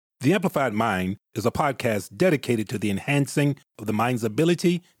The Amplified Mind is a podcast dedicated to the enhancing of the mind's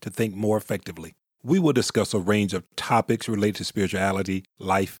ability to think more effectively. We will discuss a range of topics related to spirituality,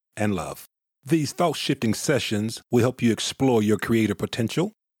 life, and love. These thought-shifting sessions will help you explore your creative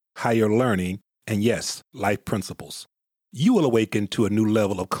potential, higher learning, and yes, life principles. You will awaken to a new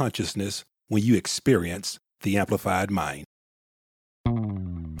level of consciousness when you experience the Amplified Mind.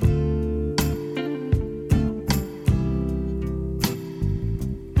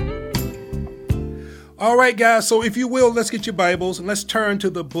 All right, guys, so if you will, let's get your Bibles and let's turn to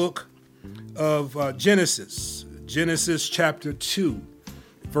the book of Genesis. Genesis chapter 2,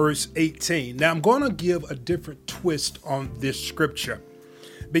 verse 18. Now, I'm going to give a different twist on this scripture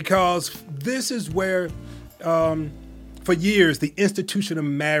because this is where, for years, the institution of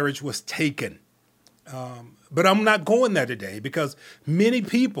marriage was taken. But I'm not going there today because many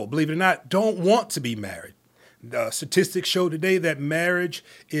people, believe it or not, don't want to be married. The statistics show today that marriage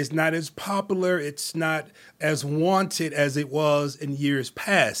is not as popular. It's not as wanted as it was in years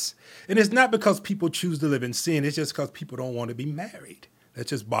past. And it's not because people choose to live in sin. It's just because people don't want to be married.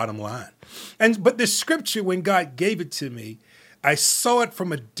 That's just bottom line. But the scripture, when God gave it to me, I saw it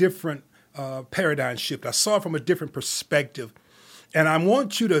from a different paradigm shift. I saw it from a different perspective. And I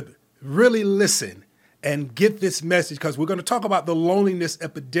want you to really listen and get this message because we're going to talk about the loneliness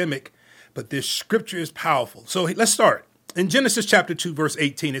epidemic. But this scripture is powerful. So let's start. In Genesis chapter 2, verse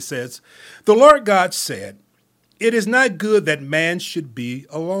 18, it says, "The Lord God said, it is not good that man should be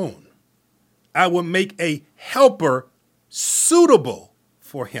alone. I will make a helper suitable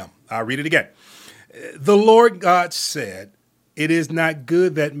for him." I'll read it again. The Lord God said, it is not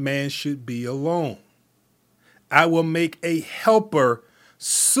good that man should be alone. I will make a helper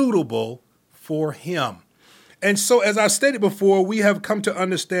suitable for him. And so, as I stated before, we have come to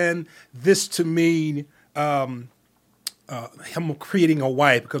understand this to mean him creating a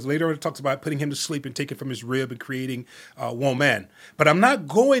wife, because later on it talks about putting him to sleep and taking from his rib and creating a woman. But I'm not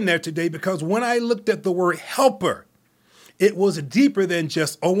going there today because when I looked at the word helper, it was deeper than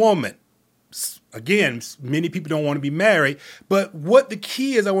just a woman. Again, many people don't want to be married, but what the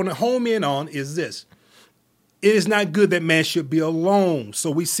key is I want to home in on is this. It is not good that man should be alone.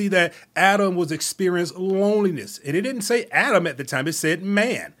 So we see that Adam was experiencing loneliness. And it didn't say Adam at the time, it said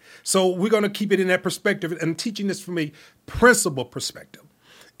man. So we're going to keep it in that perspective. And I'm teaching this from a principle perspective.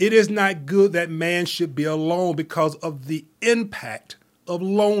 It is not good that man should be alone because of the impact of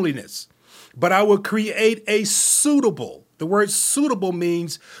loneliness. But I will create a suitable. The word suitable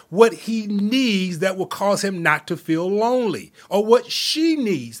means what he needs that will cause him not to feel lonely, or what she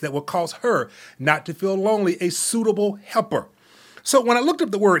needs that will cause her not to feel lonely, a suitable helper. So when I looked up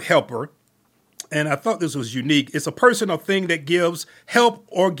the word helper, and I thought this was unique, it's a person or thing that gives help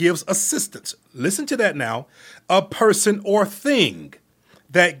or gives assistance. Listen to that now. A person or thing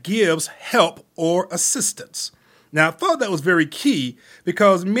that gives help or assistance. Now, I thought that was very key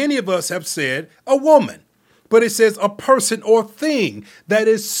because many of us have said a woman. But it says a person or thing that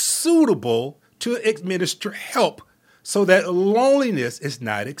is suitable to administer help so that loneliness is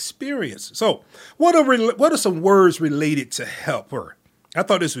not experienced. So what are some words related to helper? I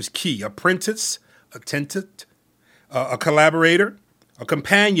thought this was key. Apprentice, attendant, a collaborator, a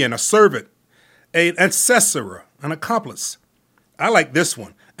companion, a servant, an accessor, an accomplice. I like this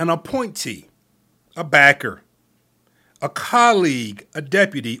one. An appointee, a backer, a colleague, a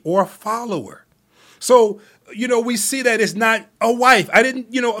deputy, or a follower. So, we see that it's not a wife. A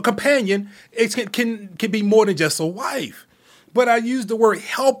companion, it can be more than just a wife. But I use the word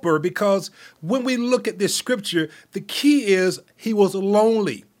helper because when we look at this scripture, the key is he was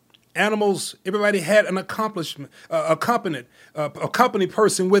lonely. Animals, everybody had an a company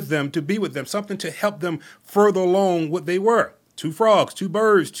person with them to be with them, something to help them further along what they were. 2 frogs, 2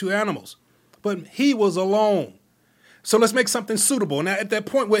 birds, 2 animals. But he was alone. So let's make something suitable. Now, at that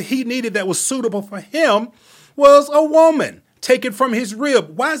point, what he needed that was suitable for him was a woman taken from his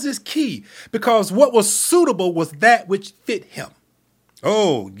rib. Why is this key? Because what was suitable was that which fit him.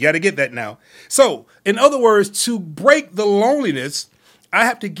 Oh, you got to get that now. So, in other words, to break the loneliness, I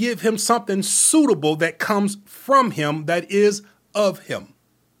have to give him something suitable that comes from him, that is of him.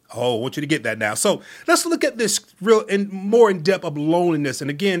 Oh, I want you to get that now. So let's look at this real and more in depth of loneliness.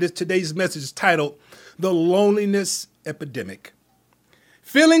 And again, today's message is titled The Loneliness Epidemic.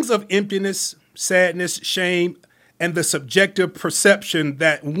 Feelings of emptiness, sadness, shame, and the subjective perception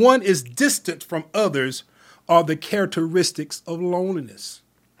that one is distant from others are the characteristics of loneliness.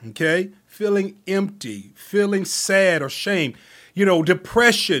 Okay? Feeling empty, feeling sad or shame.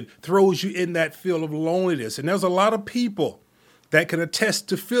 Depression throws you in that feel of loneliness. And there's a lot of people that can attest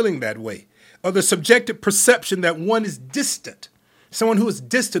to feeling that way. Or the subjective perception that one is distant Someone who is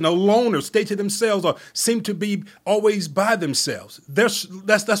distant, a loner, stay to themselves, or seem to be always by themselves. That's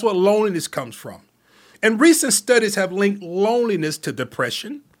what loneliness comes from. And recent studies have linked loneliness to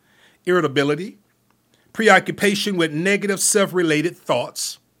depression, irritability, preoccupation with negative self-related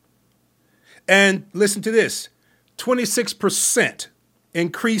thoughts. And listen to this, 26%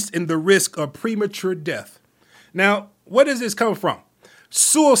 increase in the risk of premature death. Now, where does this come from?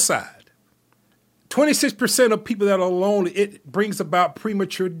 Suicide. 26% of people that are lonely, it brings about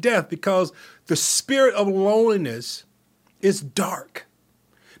premature death because the spirit of loneliness is dark.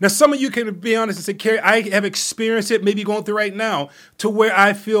 Now, some of you can be honest and say, Kerry, I have experienced it, maybe going through right now, to where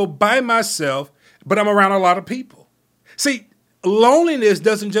I feel by myself, but I'm around a lot of people. See, loneliness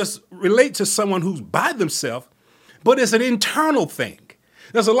doesn't just relate to someone who's by themselves, but it's an internal thing.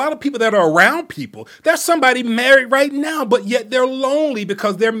 There's a lot of people that are around people. There's somebody married right now, but yet they're lonely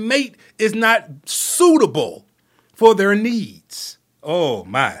because their mate is not suitable for their needs. Oh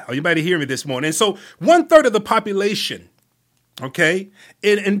my, are you anybody hear me this morning? And so 1/3 of the population, okay,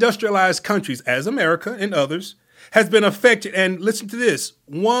 in industrialized countries as America and others has been affected. And listen to this,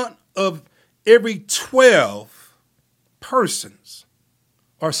 1 of every 12 persons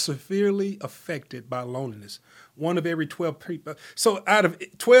are severely affected by loneliness. 1 of every 12 people. So out of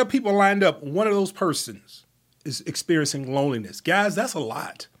 12 people lined up, 1 of those persons is experiencing loneliness. Guys, that's a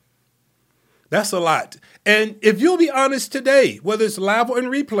lot. That's a lot. And if you'll be honest today, whether it's live or in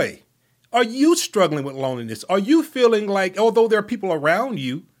replay, are you struggling with loneliness? Are you feeling like, although there are people around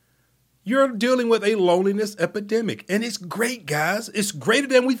you, you're dealing with a loneliness epidemic? And it's great, guys. It's greater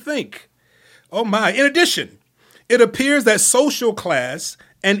than we think. Oh my. In addition, it appears that social class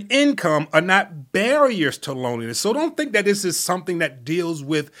and income are not barriers to loneliness. So don't think that this is something that deals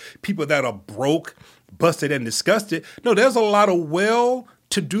with people that are broke, busted, and disgusted. No, there's a lot of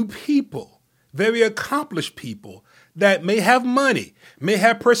well-to-do people, very accomplished people that may have money, may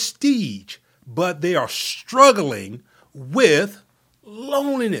have prestige, but they are struggling with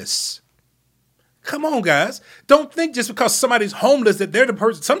loneliness. Come on, guys. Don't think just because somebody's homeless that they're the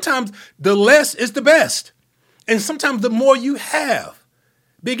person. Sometimes the less is the best. And sometimes the more you have.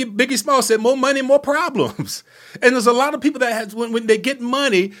 Biggie Small said, more money, more problems. And there's a lot of people that have, when they get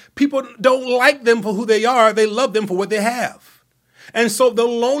money, people don't like them for who they are. They love them for what they have. And so the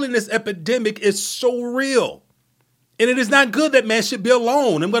loneliness epidemic is so real. And it is not good that man should be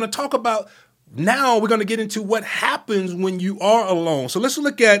alone. I'm going to talk about now, we're going to get into what happens when you are alone. So let's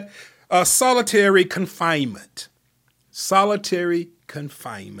look at solitary confinement. Solitary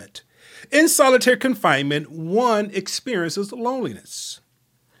confinement. In solitary confinement, one experiences loneliness.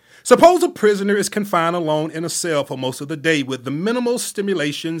 Suppose a prisoner is confined alone in a cell for most of the day with the minimal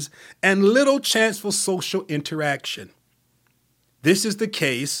stimulations and little chance for social interaction. This is the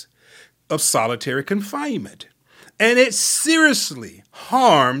case of solitary confinement, and it seriously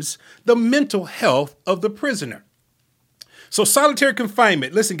harms the mental health of the prisoner. So solitary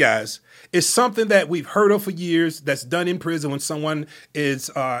confinement, listen guys, is something that we've heard of for years that's done in prison when someone is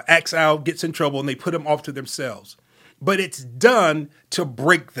acts out, gets in trouble, and they put them off to themselves. But it's done to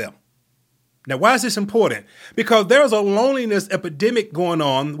break them. Now, why is this important? Because there's a loneliness epidemic going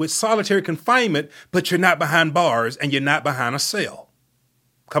on with solitary confinement, but you're not behind bars and you're not behind a cell.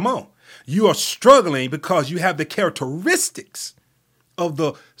 Come on. You are struggling because you have the characteristics of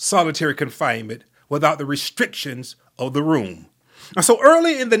the solitary confinement without the restrictions of the room. And so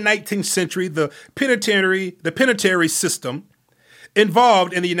early in the 19th century, the penitentiary system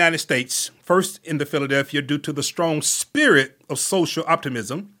involved in the United States, first in the Philadelphia, due to the strong spirit of social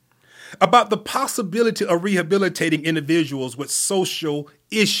optimism, about the possibility of rehabilitating individuals with social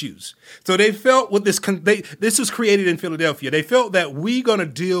issues. So they felt with this was created in Philadelphia. They felt that we're going to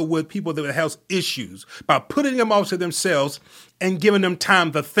deal with people that have issues by putting them off to themselves and giving them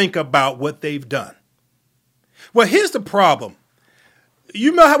time to think about what they've done. Well, here's the problem.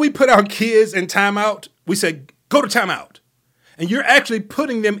 You know how we put our kids in timeout? We say, go to timeout. And you're actually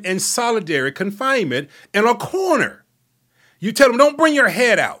putting them in solitary confinement in a corner. You tell them, don't bring your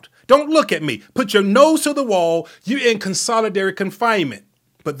head out. Don't look at me. Put your nose to the wall. You're in solitary confinement.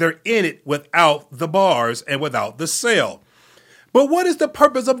 But they're in it without the bars and without the cell. But what is the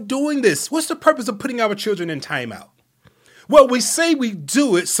purpose of doing this? What's the purpose of putting our children in timeout? Well, we say we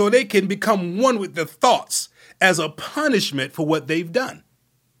do it so they can become one with their thoughts as a punishment for what they've done.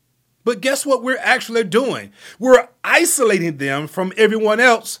 But guess what we're actually doing? We're isolating them from everyone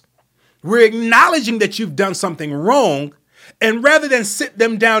else. We're acknowledging that you've done something wrong. And rather than sit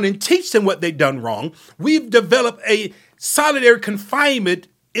them down and teach them what they've done wrong, we've developed a solitary confinement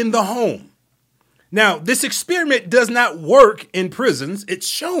in the home. Now, this experiment does not work in prisons. It's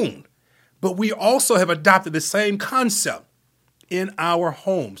shown. But we also have adopted the same concept. in our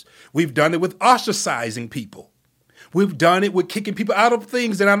homes. We've done it with ostracizing people. We've done it with kicking people out of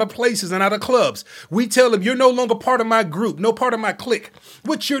things and out of places and out of clubs. We tell them, you're no longer part of my group, no part of my clique.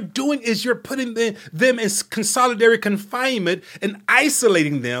 What you're doing is you're putting them in consolidated confinement and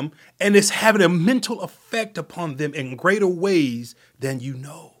isolating them, and it's having a mental effect upon them in greater ways than you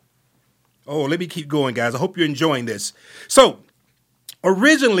know. Oh, let me keep going, guys. I hope you're enjoying this. So,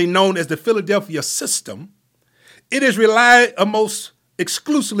 originally known as the Philadelphia system, it is relied most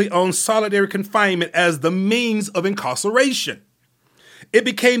exclusively on solitary confinement as the means of incarceration. It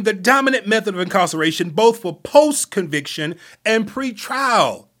became the dominant method of incarceration both for post-conviction and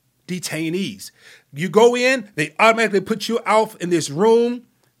pre-trial detainees. You go in, they automatically put you out in this room,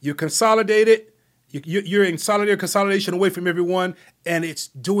 you're consolidated, you're in solitary consolidation away from everyone, and it's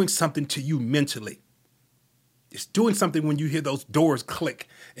doing something to you mentally. It's doing something when you hear those doors click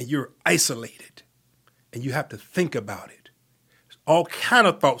and you're isolated and you have to think about it. All kind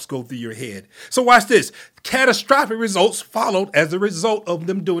of thoughts go through your head. So watch this. Catastrophic results followed as a result of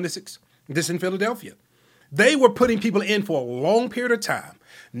them doing this in Philadelphia. They were putting people in for a long period of time.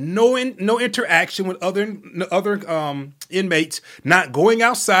 No interaction with other inmates, not going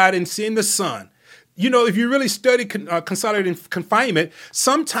outside and seeing the sun. You know, if you really study consolidated confinement,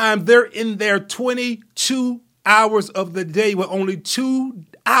 sometimes they're in there 22 hours of the day with only 2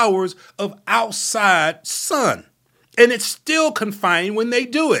 hours of outside sun. And it's still confined when they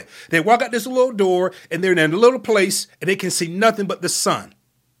do it. They walk out this little door and they're in a little place and they can see nothing but the sun.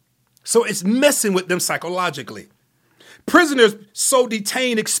 So it's messing with them psychologically. Prisoners so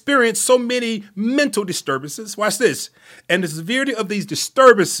detained experience so many mental disturbances. Watch this. And the severity of these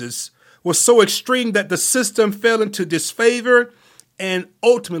disturbances was so extreme that the system fell into disfavor and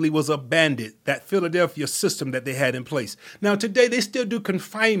ultimately was abandoned, that Philadelphia system that they had in place. Now, today, they still do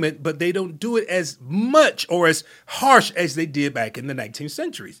confinement, but they don't do it as much or as harsh as they did back in the 19th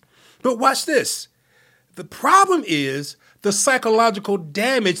centuries. But watch this. The problem is the psychological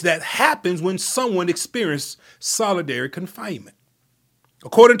damage that happens when someone experiences solitary confinement.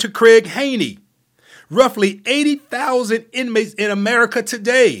 According to Craig Haney, roughly 80,000 inmates in America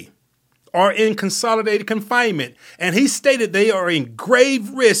today are in consolidated confinement, and he stated they are in grave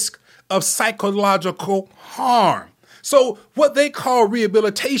risk of psychological harm. So what they call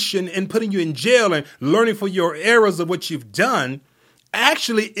rehabilitation and putting you in jail and learning for your errors of what you've done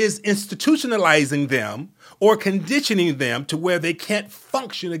actually is institutionalizing them or conditioning them to where they can't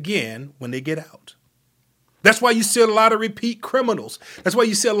function again when they get out. That's why you see a lot of repeat criminals. That's why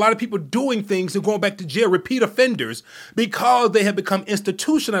you see a lot of people doing things and going back to jail, repeat offenders, because they have become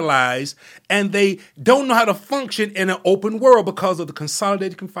institutionalized and they don't know how to function in an open world because of the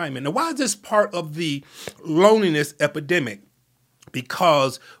consolidated confinement. Now, why is this part of the loneliness epidemic?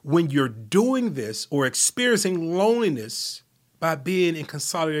 Because when you're doing this or experiencing loneliness by being in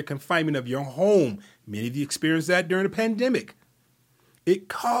consolidated confinement of your home, many of you experienced that during the pandemic, it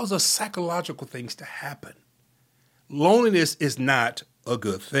causes psychological things to happen. Loneliness is not a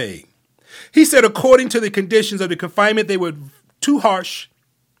good thing. He said, according to the conditions of the confinement, they were too harsh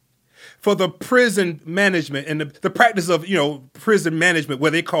for the prison management and the practice of, prison management,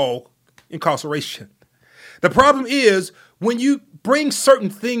 what they call incarceration. The problem is when you bring certain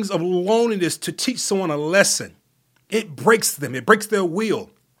things of loneliness to teach someone a lesson, it breaks them. It breaks their will.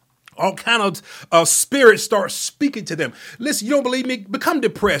 All kind of spirits start speaking to them. Listen, you don't believe me? Become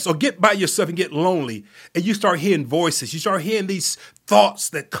depressed or get by yourself and get lonely. And you start hearing voices. You start hearing these thoughts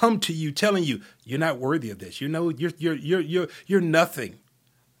that come to you telling you, you're not worthy of this. You're nothing.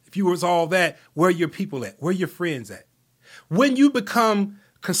 If you was all that, where are your people at? Where are your friends at? When you become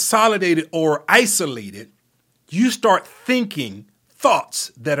consolidated or isolated, you start thinking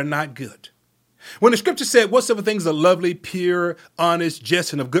thoughts that are not good. When the scripture said, whatsoever things are lovely, pure, honest,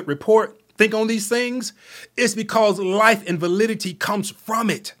 just, and of good report, think on these things, it's because life and validity comes from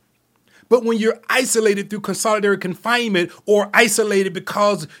it. But when you're isolated through consolidated confinement or isolated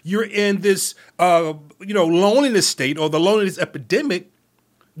because you're in this, loneliness state or the loneliness epidemic,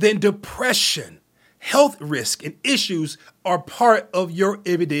 then depression, health risk, and issues are part of your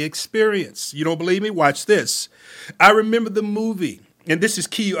everyday experience. You don't believe me? Watch this. I remember the movie. And this is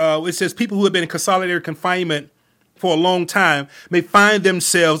key. It says people who have been in consolidated confinement for a long time may find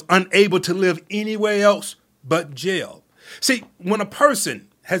themselves unable to live anywhere else but jail. See, when a person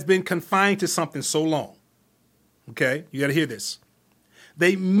has been confined to something so long, okay, you got to hear this,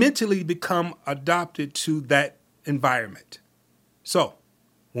 they mentally become adopted to that environment. So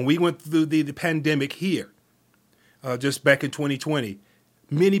when we went through the pandemic here, just back in 2020,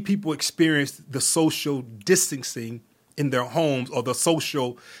 many people experienced the social distancing in their homes or the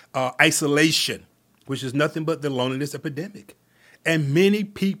social isolation, which is nothing but the loneliness epidemic. And many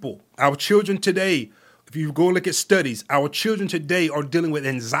people, our children today, if you go look at studies, our children today are dealing with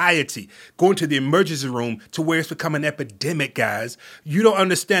anxiety, going to the emergency room to where it's become an epidemic, guys. You don't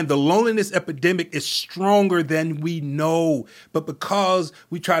understand. The loneliness epidemic is stronger than we know. But because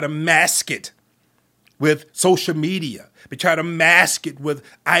we try to mask it with social media, we try to mask it with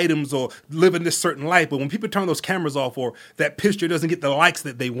items or living this certain life. But when people turn those cameras off or that picture doesn't get the likes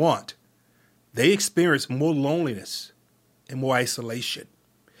that they want, they experience more loneliness and more isolation.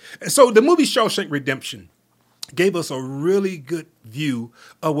 And so the movie Shawshank Redemption gave us a really good view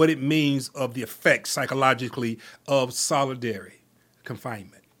of what it means of the effects psychologically of solitary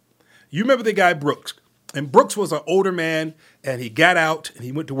confinement. You remember the guy Brooks, and Brooks was an older man, and he got out and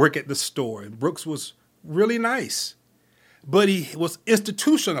he went to work at the store. And Brooks was really nice, but he was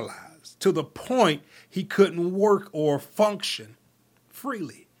institutionalized to the point he couldn't work or function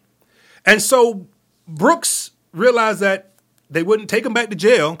freely. And so Brooks realized that they wouldn't take him back to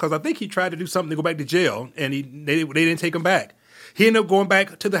jail, because I think he tried to do something to go back to jail, and they didn't take him back. He ended up going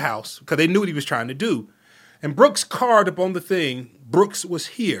back to the house because they knew what he was trying to do. And Brooks carved up on the thing, Brooks was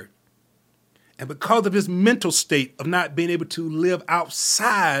here. And because of his mental state of not being able to live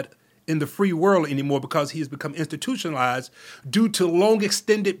outside in the free world anymore, because he has become institutionalized due to long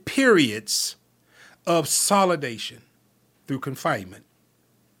extended periods of solidation through confinement,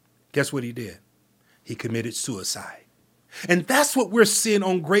 guess what he did? He committed suicide. And that's what we're seeing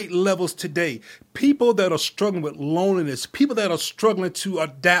on great levels today. People that are struggling with loneliness, people that are struggling to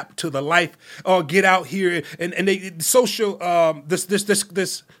adapt to the life or get out here and they social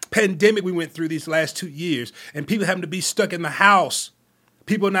this pandemic we went through these last 2 years, and people having to be stuck in the house,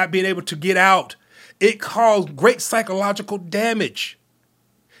 people not being able to get out. It caused great psychological damage.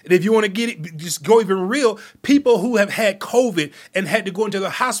 And if you want to get it, just go even real, people who have had COVID and had to go into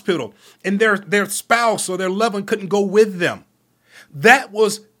the hospital and their spouse or their loved one couldn't go with them. That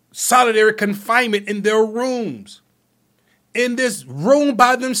was solitary confinement in their rooms. In this room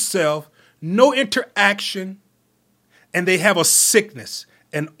by themselves, no interaction, and they have a sickness.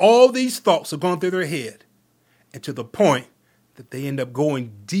 And all these thoughts are going through their head, and to the point that they end up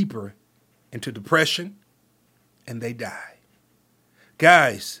going deeper into depression and they die.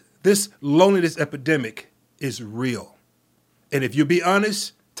 Guys, this loneliness epidemic is real. And if you'll be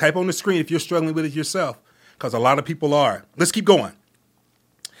honest, type on the screen if you're struggling with it yourself, because a lot of people are. Let's keep going.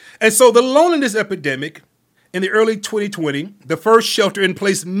 And so the loneliness epidemic in the early 2020, the first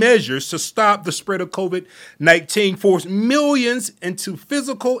shelter-in-place measures to stop the spread of COVID-19 forced millions into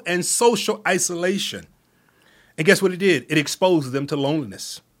physical and social isolation. And guess what it did? It exposed them to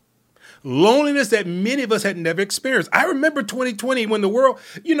loneliness. Loneliness that many of us had never experienced. I remember 2020 when the world,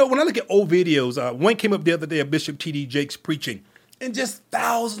 when I look at old videos, one came up the other day of Bishop T.D. Jakes preaching, and just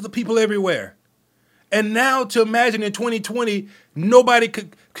thousands of people everywhere. And now to imagine in 2020, nobody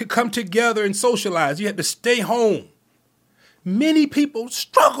could come together and socialize. You had to stay home. Many people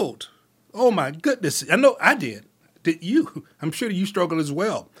struggled. Oh my goodness. I know I did. Did you? I'm sure you struggled as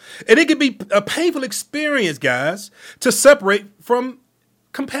well. And it could be a painful experience, guys, to separate from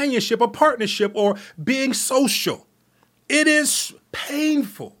companionship or partnership or being social. It is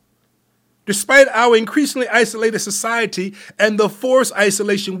painful. Despite our increasingly isolated society and the forced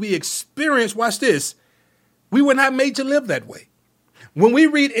isolation we experience, watch this, we were not made to live that way. When we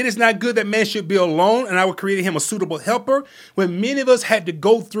read, it is not good that man should be alone, and I will create him a suitable helper, when many of us had to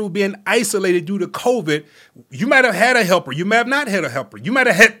go through being isolated due to COVID, you might have had a helper. You might have not had a helper. You might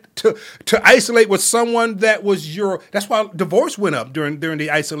have had to isolate with someone that was that's why divorce went up during the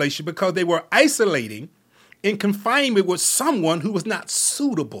isolation, because they were isolating in confinement with someone who was not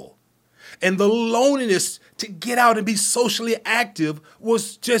suitable. And the loneliness to get out and be socially active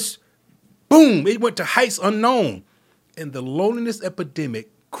was just, boom, it went to heights unknown. And the loneliness epidemic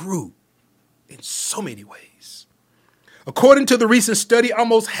grew in so many ways. According to the recent study,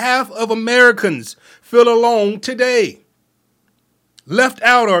 almost half of Americans feel alone today, left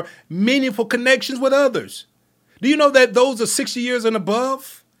out or meaningful connections with others. Do you know that those are 60 years and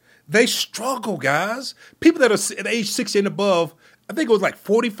above? They struggle, guys. People that are at age 60 and above, I think it was like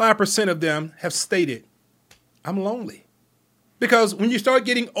 45% of them have stated, I'm lonely. Because when you start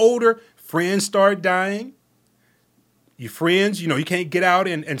getting older, friends start dying. Your friends, you can't get out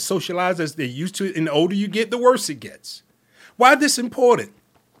and socialize as they used to. And the older you get, the worse it gets. Why is this important?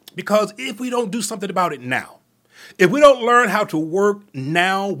 Because if we don't do something about it now, if we don't learn how to work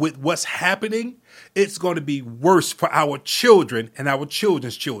now with what's happening, it's going to be worse for our children and our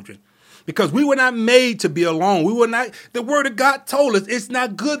children's children. Because we were not made to be alone. The word of God told us it's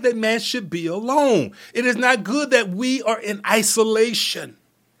not good that man should be alone. It is not good that we are in isolation.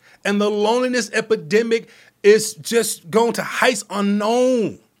 And the loneliness epidemic is just going to heights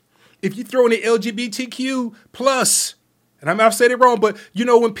unknown. If you throw in the LGBTQ plus, and I've said it wrong, but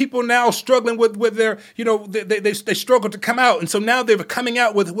when people now struggling with their, they struggle to come out. And so now they're coming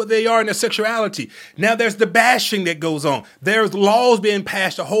out with what they are in their sexuality. Now there's the bashing that goes on. There's laws being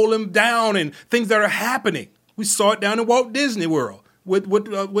passed to hold them down and things that are happening. We saw it down in Walt Disney World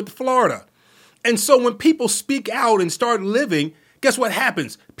with Florida. And so when people speak out and start living, guess what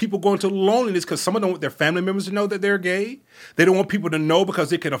happens? People go into loneliness because some of them want their family members to know that they're gay. They don't want people to know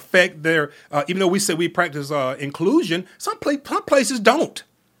because it can affect their, even though we say we practice inclusion, some places don't.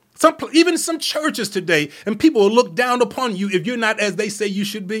 Even some churches today, and people will look down upon you if you're not as they say you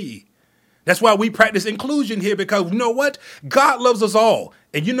should be. That's why we practice inclusion here, because you know what? God loves us all.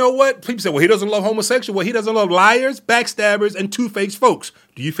 And you know what? People say, well, he doesn't love homosexuals. Well, he doesn't love liars, backstabbers, and two-faced folks.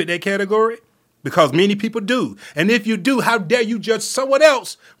 Do you fit that category? Because many people do. And if you do, how dare you judge someone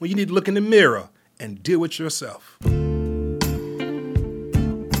else when you need to look in the mirror and deal with yourself?